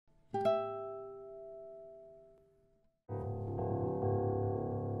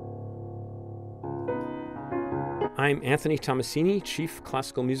I'm Anthony Tommasini, Chief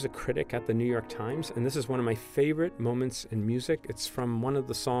Classical Music Critic at the New York Times, and this is one of my favorite moments in music. It's from one of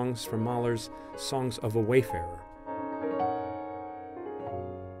the songs from Mahler's Songs of a Wayfarer.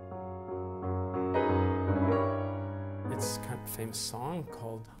 It's kind of a famous song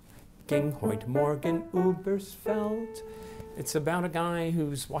called Ging heute Morgen übers Feld. It's about a guy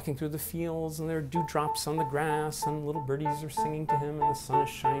who's walking through the fields and there are dewdrops on the grass and little birdies are singing to him and the sun is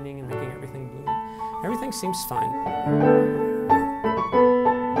shining and making everything bloom. Everything seems fine.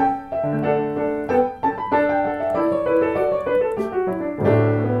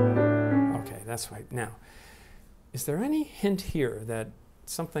 Okay, that's right. Now, is there any hint here that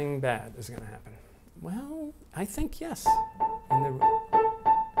something bad is going to happen? Well, I think yes. In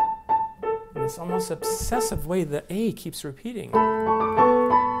this almost obsessive way, the A keeps repeating.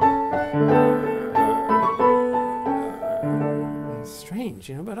 Strange,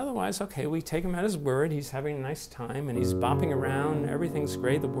 you know, but otherwise, okay, we take him at his word. He's having a nice time and he's bopping around. Everything's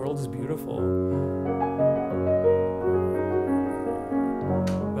great. The world is beautiful.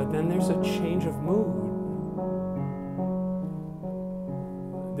 But then there's a change of mood.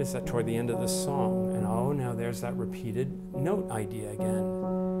 This is toward the end of the song. And oh, now there's that repeated note idea again.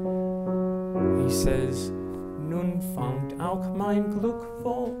 He says, Nun fangt auch mein Glück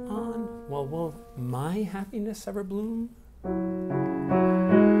wohl an. Well, will my happiness ever bloom?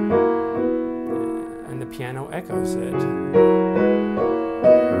 And the piano echoes it.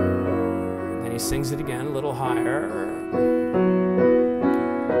 Then he sings it again a little higher.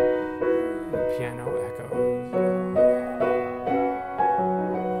 The piano echoes.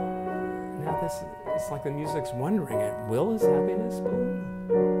 Now it's like the music's wondering, will his happiness bloom?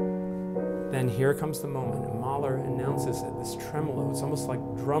 Then here comes the moment, and Mahler announces it, this tremolo. It's almost like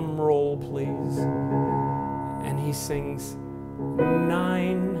drum roll, please. And he sings,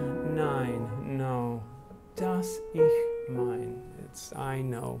 Nein, nein, no, das ich mein. It's, I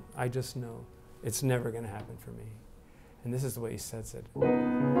know, I just know. It's never going to happen for me. And this is the way he says it.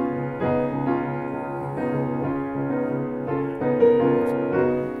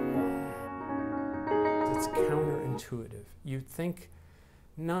 It's counterintuitive. You'd think,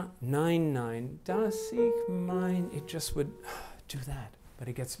 not nein, nein, das ich mein. It just would do that. But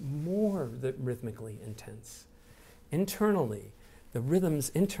it gets more rhythmically intense. Internally, the rhythms,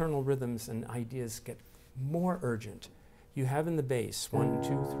 internal rhythms and ideas get more urgent. You have in the bass 1, 2,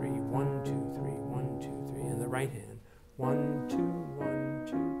 3, 1, 2, 3, 1, 2, 3. In the right hand, 1, 2, 1,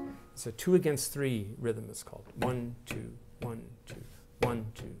 2. It's a 2 against 3 rhythm. It's called 1, 2, 1, 2, 1,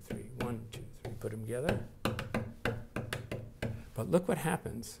 2, 3, 1, 2, 3. Put them together. But look what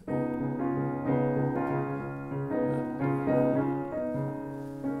happens.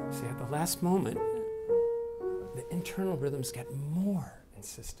 See, at the last moment, the internal rhythms get more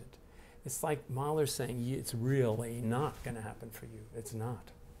insistent. It's like Mahler saying, it's really not going to happen for you. It's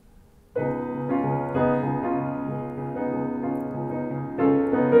not.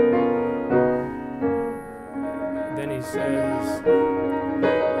 Then he says,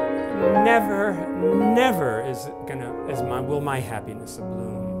 never, never will my happiness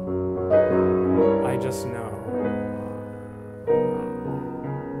bloom. I just know.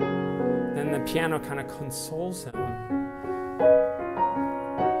 Then the piano kind of consoles him.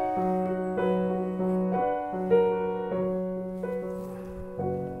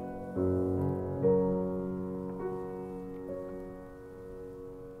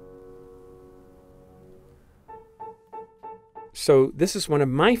 So this is one of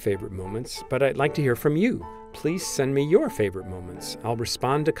my favorite moments, but I'd like to hear from you. Please send me your favorite moments. I'll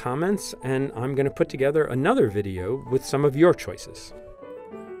respond to comments, and I'm going to put together another video with some of your choices.